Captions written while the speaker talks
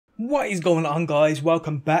What is going on, guys?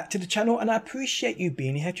 Welcome back to the channel and I appreciate you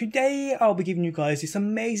being here. Today I'll be giving you guys this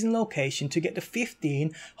amazing location to get the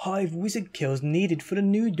 15 Hive wizard kills needed for the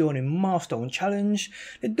new Dawning milestone challenge,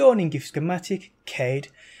 the Dawning gift schematic CAYDE.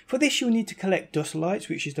 For this you'll need to collect dust lights,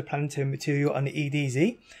 which is the planetary material on the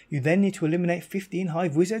EDZ. You then need to eliminate 15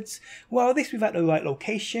 Hive wizards. While this without the right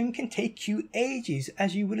location can take you ages,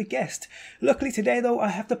 as you would have guessed. Luckily today though I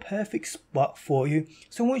have the perfect spot for you.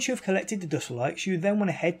 So once you have collected the dust lights, you then want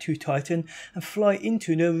to head to Titan and fly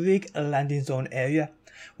into the rig landing zone area.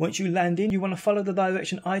 Once you land in, you want to follow the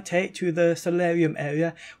direction I take to the solarium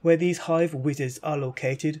area where these Hive wizards are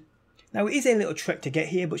located. Now it is a little trek to get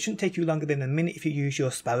here, but shouldn't take you longer than a minute if you use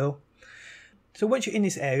your sparrow. So once you're in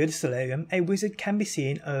this area, the solarium, a wizard can be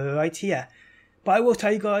seen right here. But I will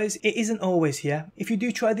tell you guys, it isn't always here. If you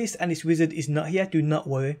do try this and this wizard is not here, do not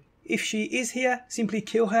worry. If she is here, simply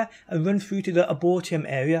kill her and run through to the arboretum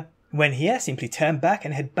area. When here, simply turn back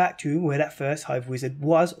and head back to where that first Hive wizard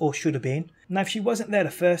was or should have been. Now if she wasn't there the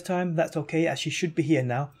first time, that's okay, as she should be here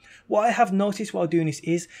now. What I have noticed while doing this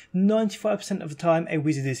is 95% of the time a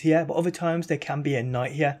wizard is here, but other times there can be a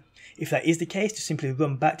knight here. If that is the case, just simply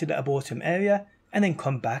run back to the arboretum area and then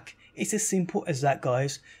come back. It's as simple as that,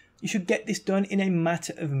 guys. You should get this done in a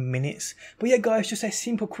matter of minutes. But yeah guys, just a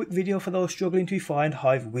simple quick video for those struggling to find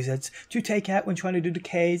Hive wizards to take out when trying to do the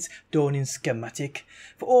CAYDE's Dawning schematic.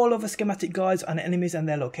 For all other schematic guides on enemies and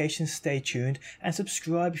their locations, stay tuned and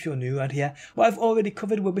subscribe if you're new around here. What I've already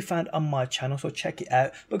covered will be found on my channel, so check it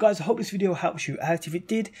out. But guys, I hope this video helps you out. If it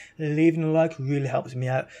did, leaving a like really helps me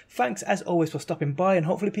out. Thanks as always for stopping by, and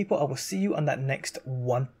hopefully people, I will see you on that next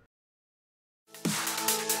one.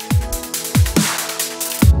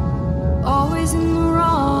 Always in the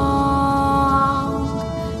wrong,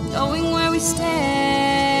 knowing where we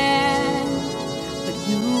stand, but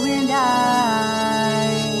you and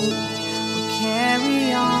I will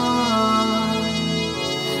carry on.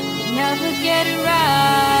 We never get it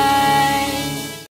right.